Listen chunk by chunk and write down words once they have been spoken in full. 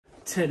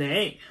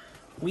Today,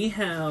 we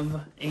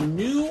have a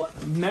new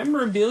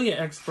Memorabilia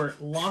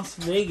Expert Las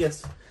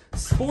Vegas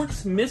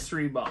Sports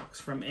Mystery Box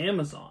from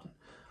Amazon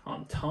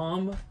on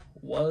Tomwashere.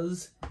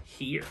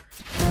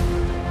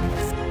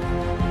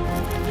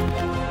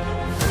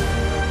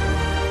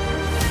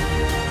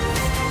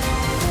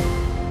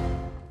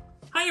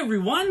 Hi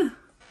everyone!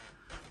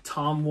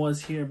 Tom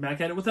was here,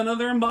 back at it with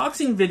another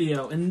unboxing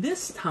video, and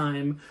this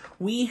time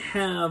we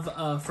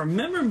have from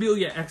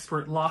Memorabilia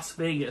Expert Las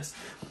Vegas.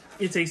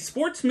 It's a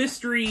sports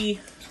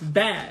mystery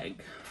bag,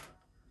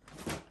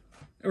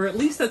 or at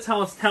least that's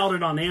how it's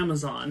touted on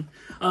Amazon.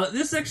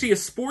 This is actually a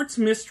sports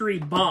mystery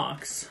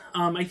box.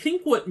 I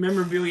think what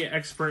Memorabilia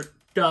Expert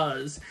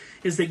does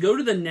is they go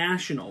to the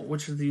National,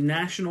 which is the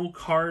National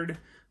Card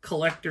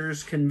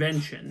Collectors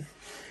Convention,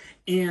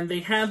 and they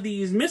have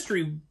these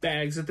mystery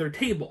bags at their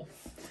table.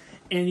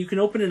 And you can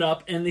open it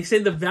up, and they say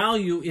the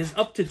value is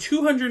up to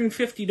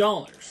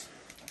 $250.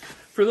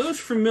 For those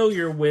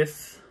familiar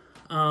with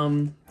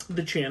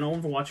the channel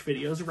and watch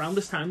videos, around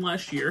this time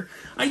last year,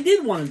 I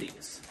did one of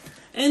these.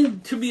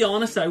 And to be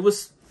honest, I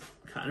was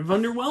kind of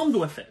underwhelmed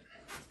with it.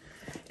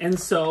 And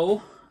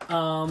so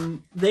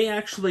they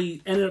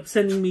actually ended up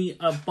sending me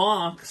a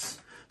box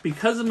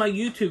because of my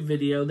YouTube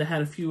video that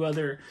had a few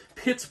other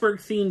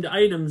Pittsburgh-themed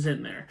items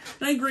in there.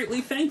 And I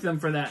greatly thanked them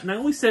for that. And I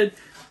always said,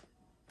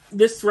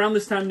 around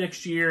this time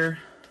next year,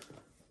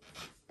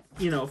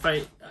 you know, if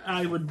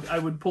I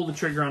would pull the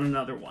trigger on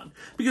another one,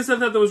 because I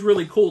thought that was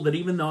really cool that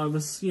even though I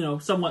was, you know,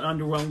 somewhat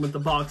underwhelmed with the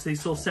box, they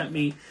still sent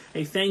me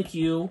a thank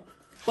you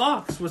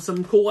box with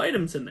some cool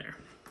items in there.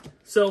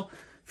 So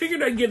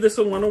figured I'd give this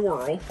one a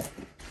whirl,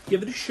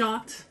 give it a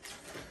shot,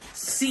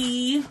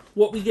 see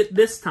what we get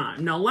this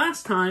time. Now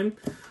last time,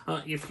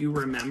 if you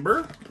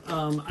remember,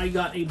 I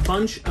got a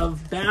bunch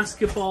of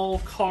basketball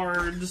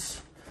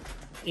cards,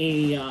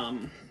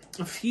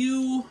 a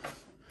few,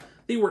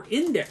 they were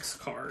index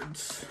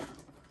cards,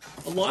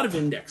 a lot of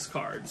index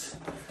cards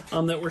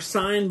that were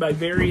signed by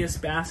various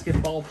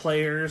basketball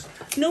players.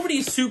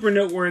 Nobody's super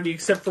noteworthy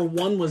except for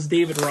one was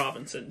David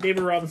Robinson.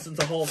 David Robinson's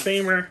a Hall of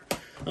Famer,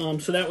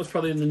 so that was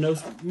probably the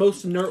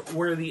most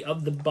noteworthy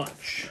of the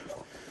bunch.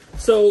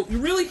 So you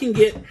really can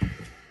get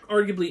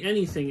arguably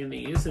anything in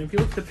these, and if you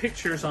look at the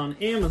pictures on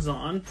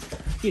Amazon,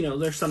 you know,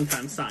 there's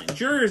sometimes signed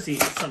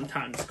jerseys,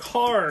 sometimes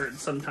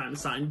cards,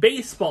 sometimes signed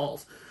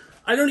baseballs.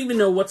 I don't even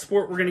know what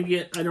sport we're going to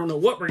get. I don't know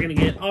what we're going to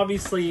get.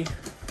 Obviously,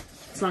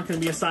 it's not going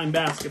to be a signed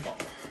basketball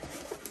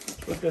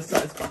with this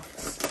size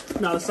box.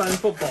 Not a signed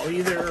football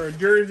either, or a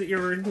jersey,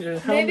 or a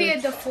helmet. Maybe a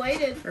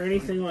deflated. Or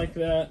anything like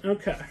that.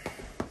 Okay.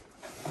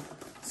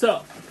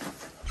 So,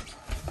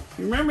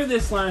 you remember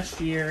this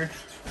last year?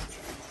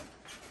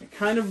 It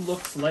kind of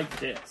looks like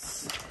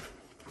this.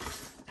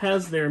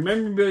 Has their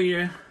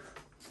memorabilia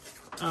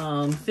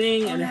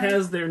thing, and it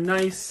has their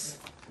nice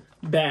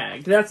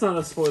bag. That's not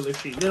a spoiler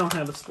sheet. They don't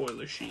have a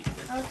spoiler sheet.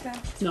 Okay.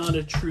 Not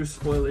a true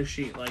spoiler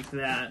sheet like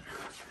that.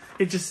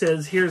 It just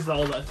says, here's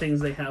all the things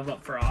they have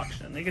up for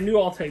auction. They can do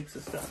all types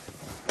of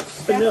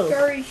stuff. But no,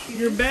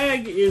 your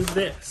bag is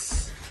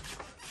this.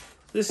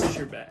 This is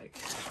your bag.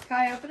 Can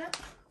I open it?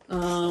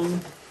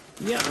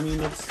 Yeah, I mean,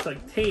 it's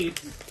like tape.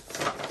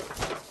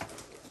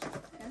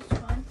 That's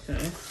fine.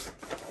 Okay.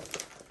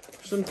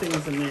 Some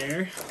things in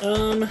there.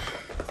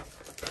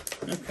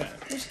 Okay.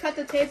 Just cut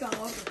the tape on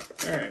over.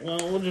 Alright, well,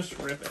 we'll just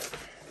rip it.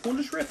 We'll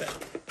just rip it.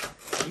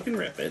 You can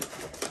rip it.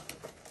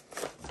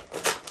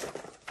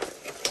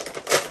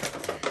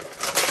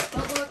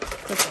 Don't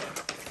look. Okay.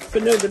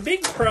 But no, the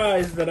big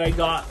prize that I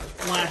got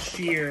last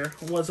year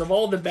was, of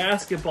all the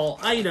basketball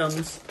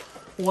items,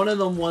 one of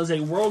them was a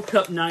World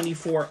Cup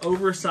 94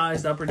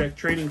 oversized Upper Deck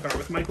trading card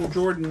with Michael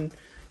Jordan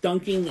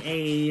dunking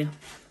a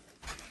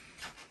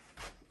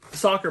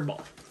soccer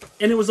ball.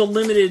 And it was a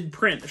limited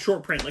print, a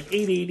short print, like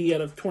 880 out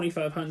of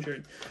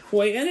 2,500.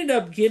 Well, I ended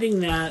up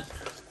getting that.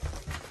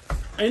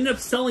 I ended up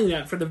selling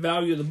that for the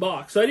value of the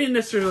box. So I didn't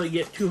necessarily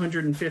get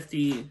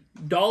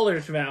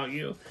 $250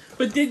 value,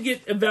 but did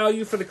get a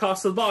value for the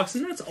cost of the box.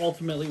 And that's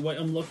ultimately what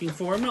I'm looking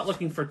for. I'm not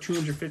looking for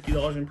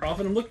 $250 in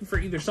profit. I'm looking for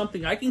either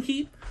something I can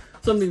keep,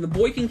 something the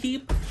boy can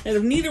keep, and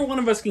if neither one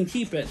of us can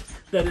keep it,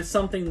 that is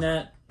something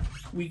that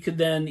we could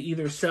then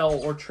either sell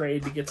or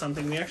trade to get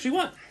something we actually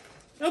want.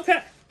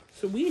 Okay.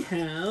 So we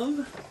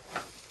have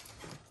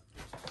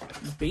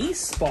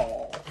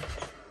baseball.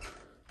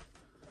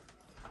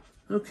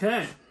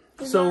 Okay.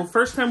 So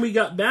first time we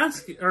got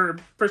basketball,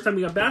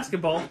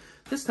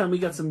 this time we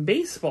got some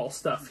baseball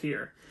stuff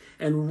here.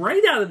 And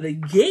right out of the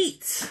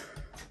gate,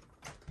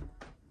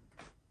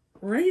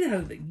 we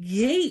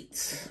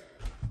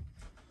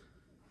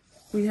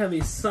have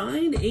a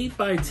signed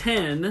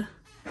 8x10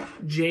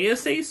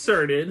 JSA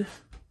certed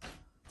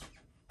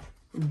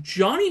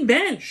Johnny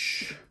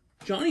Bench.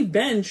 Johnny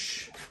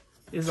Bench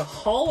is a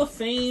Hall of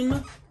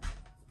Fame.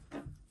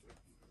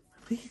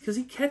 Is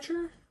he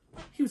catcher?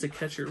 He was a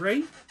catcher,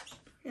 right?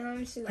 Yeah, let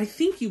me see that. I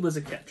think he was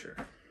a catcher.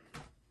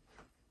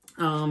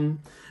 And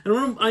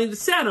I'm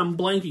sad I'm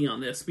blanking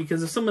on this,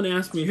 because if someone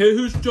asked me, hey,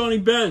 who's Johnny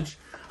Bench?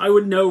 I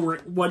would know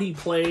what he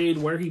played,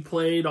 where he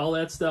played, all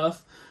that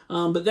stuff.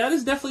 But that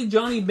is definitely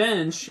Johnny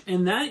Bench,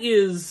 and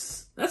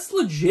that's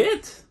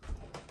legit.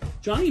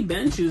 Johnny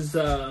Bench is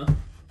one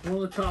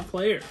of the top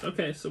players.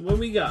 Okay, so what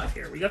we got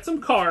here? We got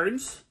some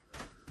cards.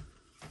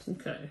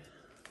 Okay.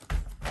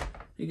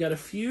 You got a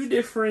few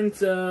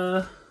different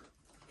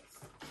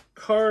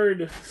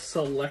card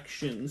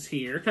selections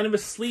here. Kind of a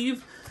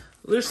sleeve.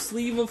 There's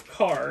sleeve of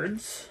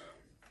cards.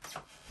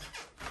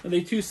 Are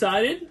they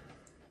two-sided?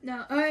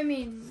 No, I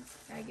mean,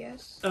 I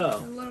guess. Oh.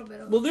 A little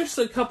bit of Well, there's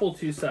a couple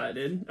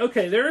two-sided.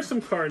 Okay, there are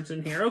some cards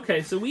in here.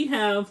 Okay, so we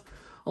have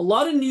a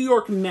lot of New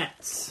York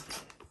Mets.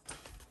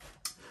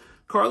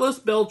 Carlos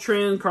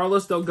Beltran,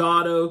 Carlos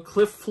Delgado,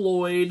 Cliff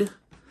Floyd,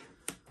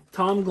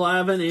 Tom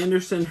Glavine,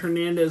 Anderson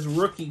Hernandez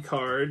rookie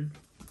card.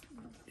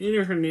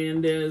 Enter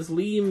Hernandez,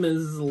 Lee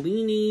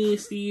Mazzolini,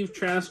 Steve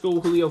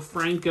Traskell, Julio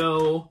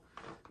Franco,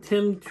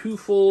 Tim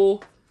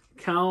Teufel,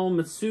 Cal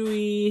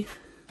Matsui,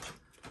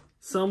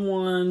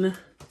 someone,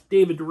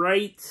 David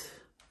Wright,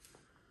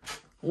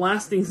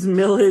 Lastings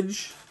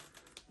Millage,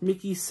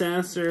 Mickey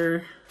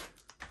Sasser,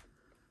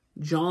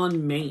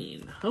 John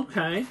Maine.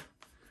 Okay.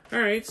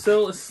 Alright,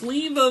 so a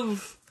sleeve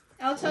of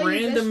I'll tell you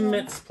this random one.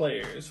 Mets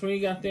players. What do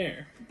you got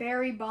there?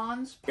 Barry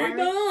Bonds. Barry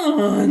Pirates.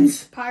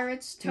 Bonds!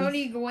 Pirates.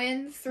 Tony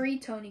Gwynn. 3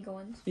 Tony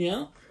Gwynns.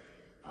 Yeah.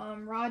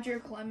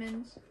 Roger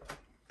Clemens.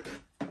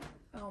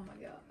 Oh my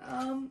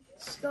god.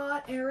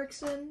 Scott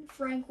Erickson.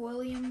 Frank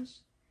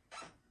Williams.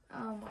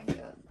 Oh my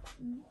god.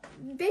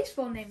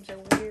 Baseball names are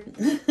weird.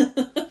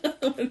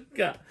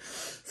 God.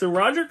 So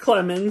Roger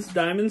Clemens,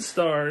 Diamond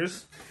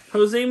Stars,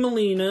 Jose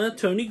Molina,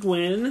 Tony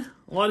Gwynn,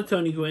 a lot of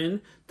Tony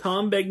Gwynn,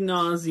 Tom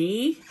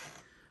Begnazzi,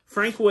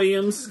 Frank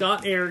Williams,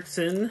 Scott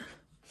Erickson.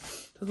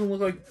 Doesn't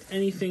look like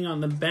anything on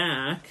the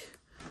back.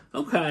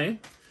 Okay.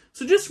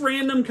 So just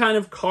random kind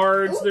of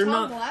cards. Ooh, They're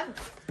Tom not... Glavine.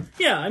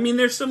 Yeah, I mean,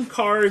 there's some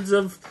cards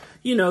of,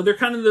 you know, they're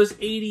kind of those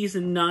 80s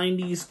and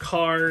 90s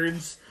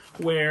cards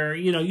where,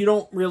 you know, you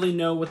don't really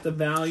know what the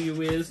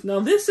value is. Now,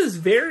 this is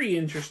very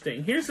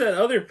interesting. Here's that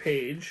other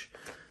page.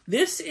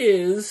 This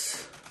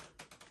is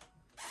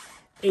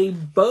a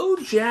Bo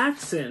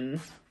Jackson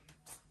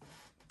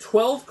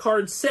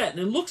 12-card set, and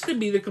it looks to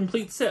be the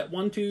complete set.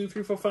 1, 2,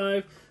 3, 4,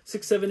 5,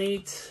 6, 7,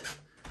 8,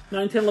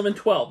 9, 10, 11,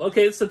 12.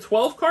 Okay, it's a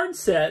 12-card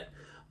set.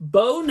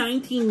 Bo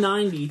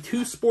 1990,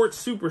 2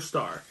 Sports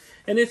Superstar.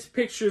 And it's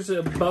pictures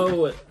of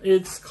Bo.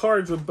 It's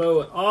cards with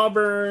Bo at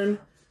Auburn,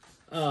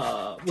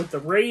 with the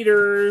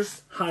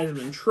Raiders,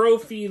 Heisman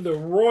Trophy, the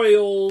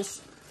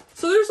Royals.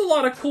 So there's a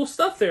lot of cool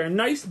stuff there. A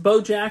nice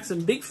Bo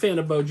Jackson. Big fan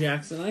of Bo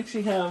Jackson. I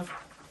actually have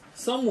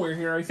somewhere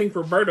here. I think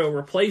Roberto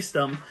replaced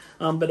them.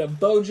 But a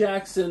Bo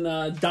Jackson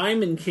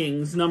Diamond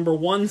Kings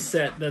 #1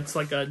 set that's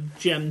like a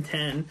Gem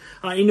 10.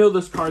 I know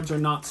those cards are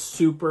not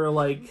super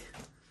like...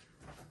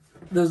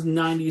 Those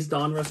 90s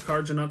Donruss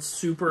cards are not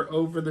super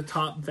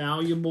over-the-top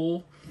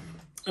valuable.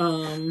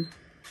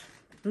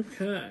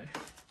 Okay.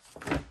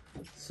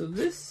 So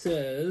this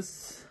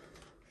says...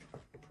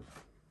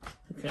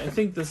 Okay, I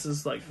think this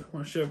is like...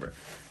 Wash over.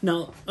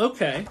 Now,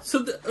 okay.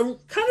 So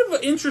kind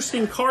of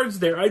interesting cards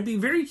there. I'd be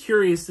very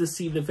curious to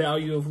see the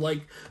value of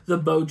like the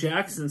Bo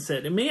Jackson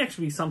set. It may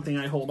actually be something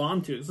I hold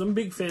on to because I'm a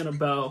big fan of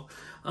Bo.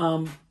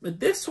 But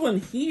this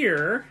one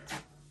here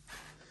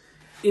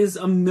is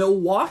a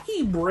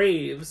Milwaukee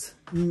Braves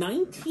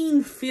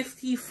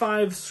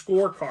 1955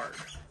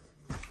 scorecard.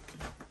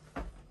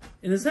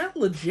 And is that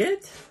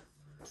legit?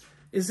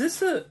 Is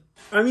this a...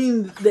 I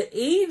mean, the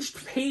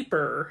aged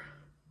paper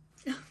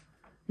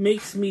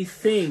makes me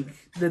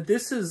think that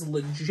this is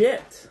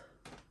legit.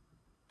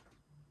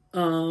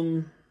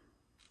 I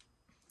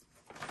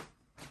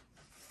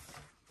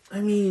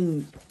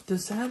mean,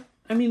 does that...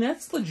 I mean,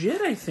 that's legit,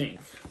 I think.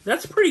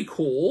 That's pretty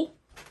cool.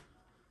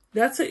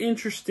 That's an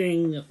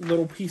interesting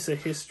little piece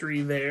of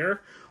history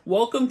there.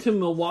 Welcome to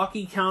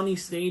Milwaukee County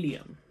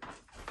Stadium.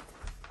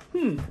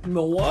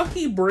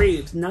 Milwaukee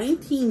Braves,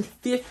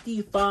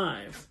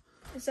 1955.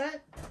 Is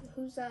that...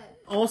 Who's that?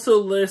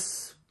 Also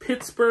lists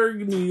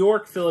Pittsburgh, New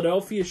York,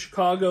 Philadelphia,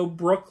 Chicago,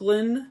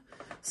 Brooklyn,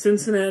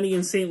 Cincinnati,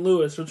 and St.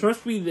 Louis, which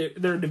must be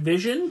their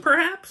division,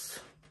 perhaps?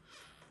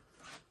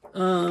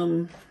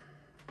 Yeah,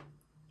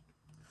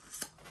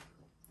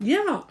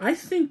 I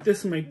think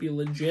this might be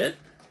legit.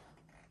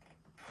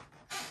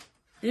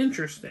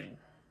 Interesting.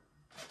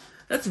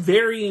 That's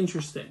very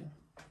interesting.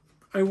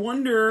 I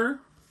wonder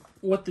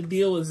what the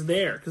deal is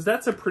there, because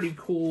that's a pretty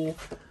cool,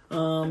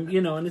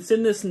 you know, and it's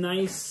in this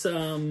nice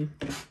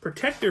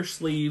protector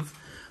sleeve.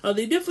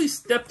 They definitely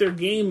stepped their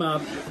game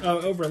up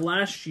over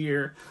last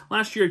year.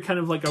 Last year had kind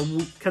of like a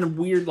kind of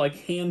weird like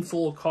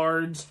handful of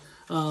cards,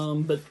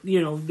 but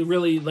you know, they're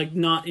really like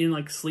not in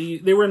like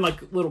sleeve. They were in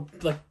like little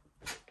like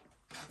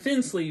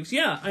thin sleeves.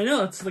 Yeah, I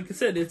know. It's like I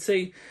said. It's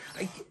a.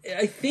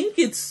 I think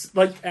it's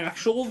like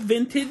actual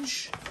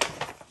vintage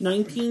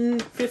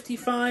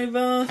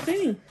 1955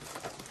 thing.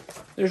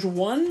 There's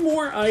one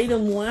more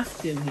item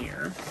left in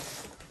here,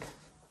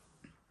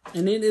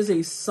 and it is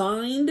a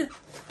signed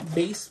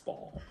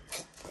baseball.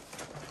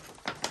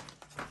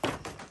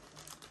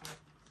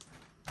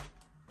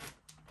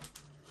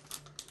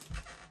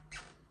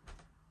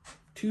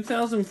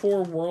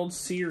 2004 World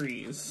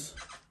Series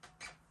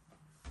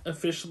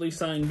officially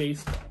signed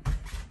baseball.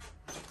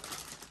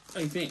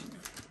 I think.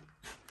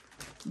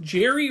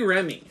 Jerry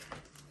Remy.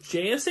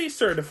 JSA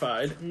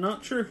certified. I'm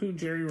not sure who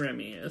Jerry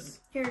Remy is.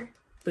 Here.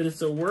 But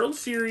it's a World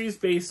Series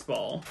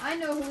baseball. I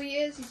know who he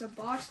is. He's a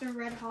Boston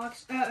Red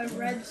Sox Hall of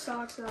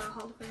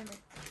Famer.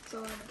 That's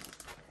all I know.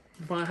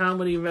 Well, how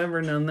many have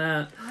ever known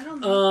that? I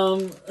don't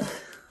know.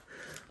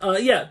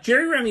 Yeah,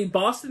 Jerry Remy,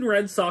 Boston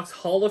Red Sox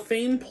Hall of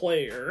Fame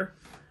player.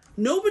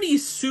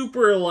 Nobody's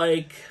super,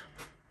 like...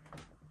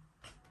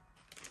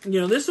 You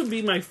know, this would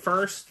be my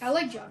first... I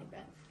like Johnny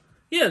Bench.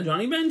 Yeah,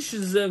 Johnny Bench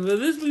is...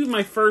 this would be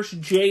my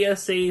first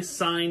JSA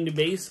signed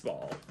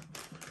baseball.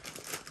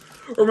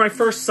 Or my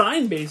first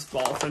signed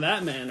baseball, for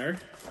that matter.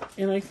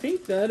 And I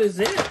think that is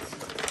it.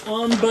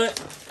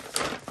 But...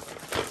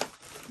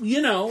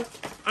 You know...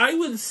 I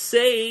would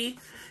say,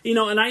 you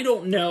know, and I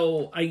don't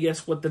know, I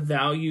guess, what the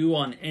value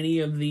on any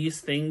of these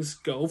things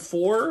go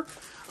for.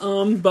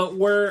 But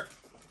where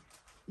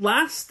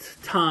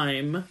last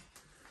time,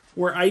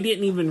 where I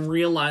didn't even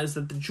realize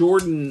that the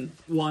Jordan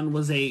one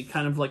was a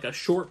kind of like a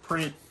short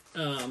print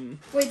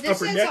Wait,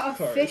 this is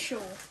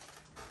official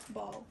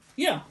ball.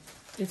 Yeah,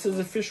 it says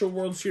official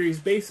World Series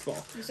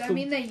baseball. Does that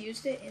mean they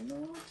used it in the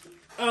World Series?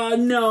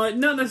 No,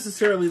 not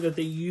necessarily that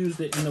they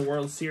used it in the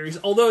World Series,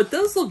 although it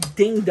does look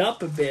dinged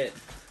up a bit.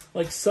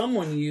 Like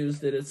someone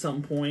used it at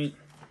some point.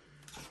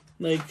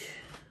 Like,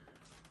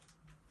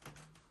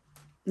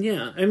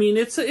 yeah, I mean,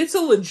 it's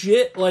a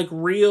legit, like,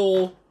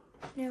 real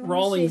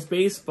Rawlings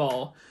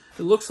baseball.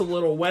 It looks a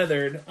little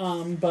weathered.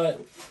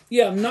 But,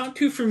 yeah, I'm not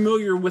too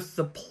familiar with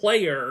the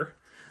player.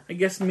 I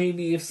guess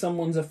maybe if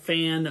someone's a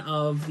fan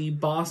of the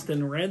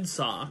Boston Red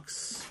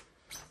Sox,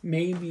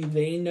 maybe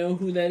they know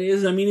who that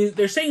is. I mean,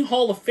 they're saying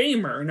Hall of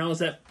Famer. Now, is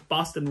that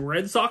Boston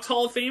Red Sox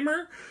Hall of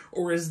Famer?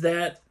 Or is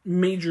that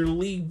Major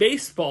League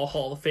Baseball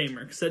Hall of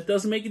Famer? Because that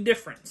does make a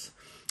difference.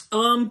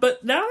 But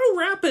that'll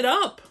wrap it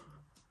up.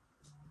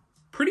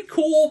 Pretty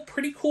cool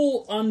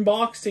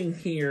unboxing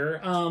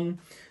here.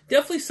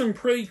 Definitely some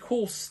pretty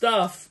cool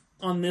stuff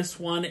on this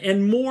one.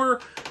 And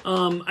more,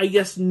 I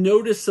guess,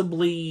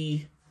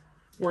 noticeably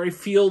where I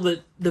feel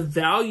that the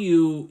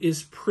value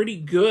is pretty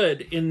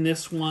good in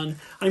this one.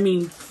 I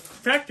mean,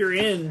 factor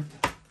in...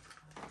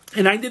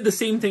 And I did the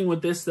same thing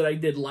with this that I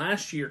did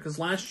last year, because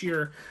last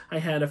year I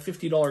had a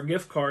 $50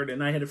 gift card,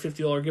 and I had a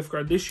 $50 gift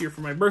card this year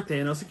for my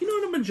birthday, and I was like, you know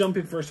what, I'm going to jump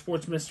in for a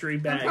sports mystery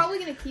bag. I'm probably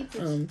going to keep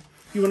this.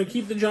 You want to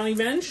keep the Johnny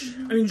Bench?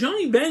 Mm-hmm. I mean,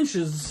 Johnny Bench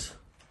is,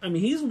 I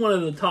mean, he's one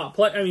of the top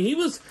players. I mean, he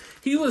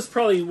was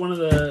probably one of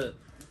the,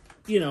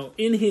 you know,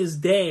 in his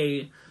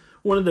day,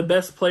 one of the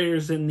best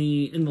players in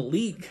the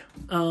league.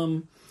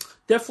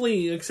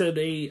 Definitely, like I said,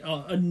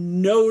 a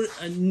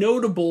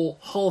notable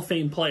Hall of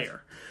Fame player.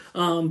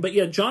 But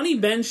yeah, Johnny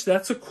Bench,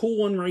 that's a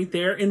cool one right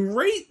there. And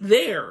right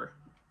there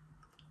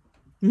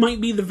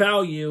might be the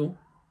value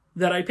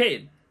that I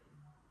paid.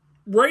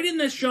 Right in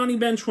this Johnny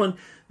Bench one,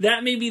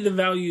 that may be the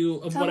value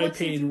of what I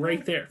paid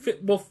right there.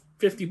 Well,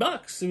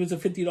 $50. It was a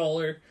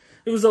 $50.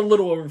 It was a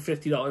little over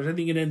 $50. I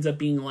think it ends up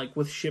being like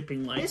with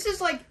shipping, like this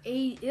is like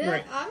 $80.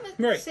 Right. I'm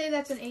gonna say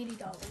that's an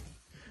 $80.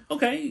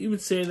 Okay, you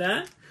would say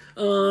that.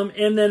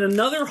 And then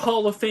another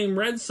Hall of Fame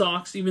Red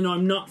Sox, even though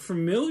I'm not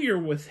familiar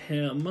with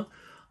him.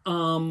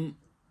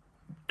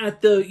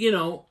 At the, you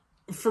know,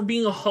 for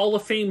being a Hall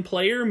of Fame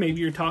player, maybe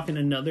you're talking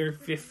another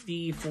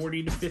 $40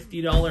 to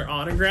 $50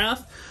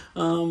 autograph.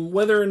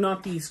 Whether or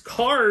not these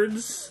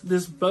cards,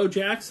 this Bo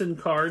Jackson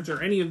cards,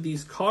 or any of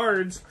these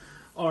cards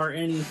are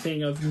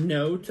anything of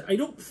note, I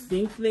don't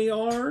think they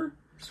are.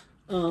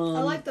 I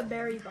like the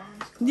Barry Bonds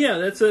card.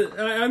 Yeah,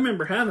 I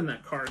remember having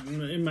that card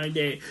in my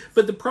day.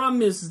 But the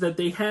problem is that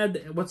they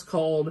had what's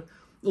called,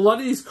 a lot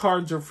of these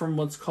cards are from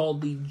what's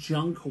called the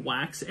junk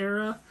wax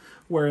era,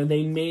 where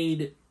they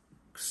made,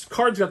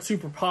 cards got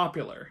super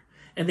popular,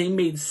 and they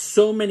made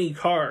so many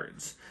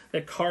cards,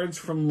 that cards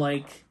from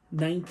like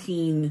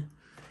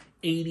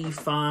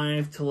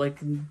 1985 to like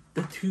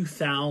the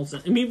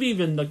 2000, and maybe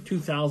even like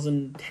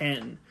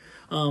 2010,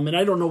 and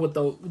I don't know what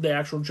the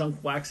actual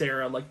junk wax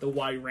era, like the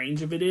wide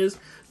range of it is,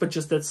 but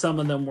just that some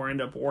of them will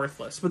end up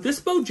worthless. But this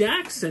Bo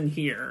Jackson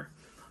here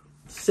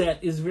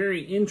set is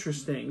very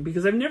interesting,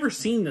 because I've never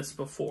seen this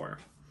before.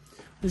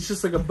 It's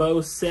just like a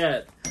Bo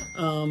set.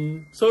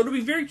 So it'll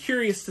be very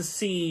curious to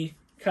see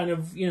kind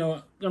of, you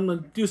know, I'm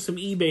going to do some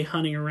eBay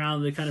hunting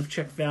around to kind of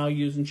check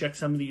values and check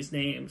some of these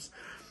names.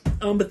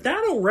 But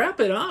that'll wrap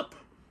it up.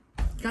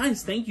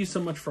 Guys, thank you so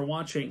much for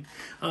watching.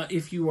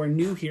 If you are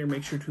new here,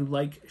 make sure to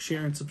like,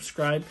 share, and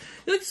subscribe.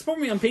 If you'd like to support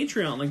me on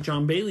Patreon like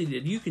John Bailey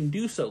did, you can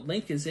do so.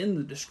 Link is in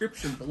the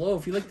description below.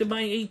 If you'd like to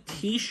buy a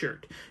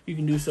t-shirt, you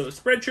can do so at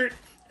Spreadshirt,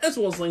 as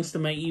well as links to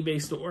my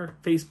eBay store,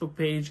 Facebook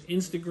page,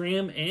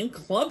 Instagram, and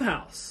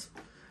Clubhouse.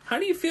 How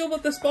do you feel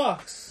about this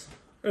box?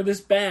 Or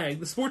this bag,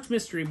 the sports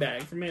mystery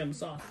bag from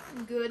Amazon?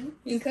 Good,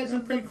 because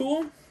of pretty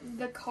cool.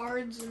 The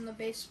cards and the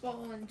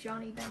baseball and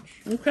Johnny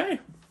Bench. Okay.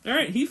 All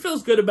right, he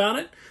feels good about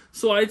it,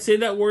 so I'd say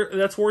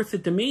that's worth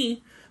it to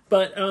me.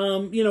 But,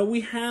 you know,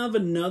 we have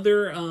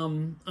another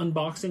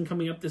unboxing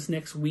coming up this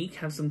next week.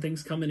 Have some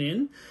things coming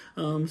in.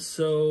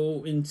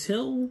 So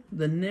until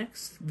the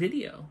next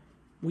video,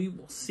 we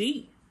will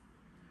see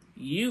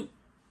you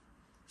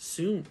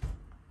soon.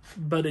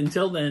 But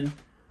until then,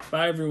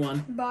 bye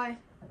everyone. Bye.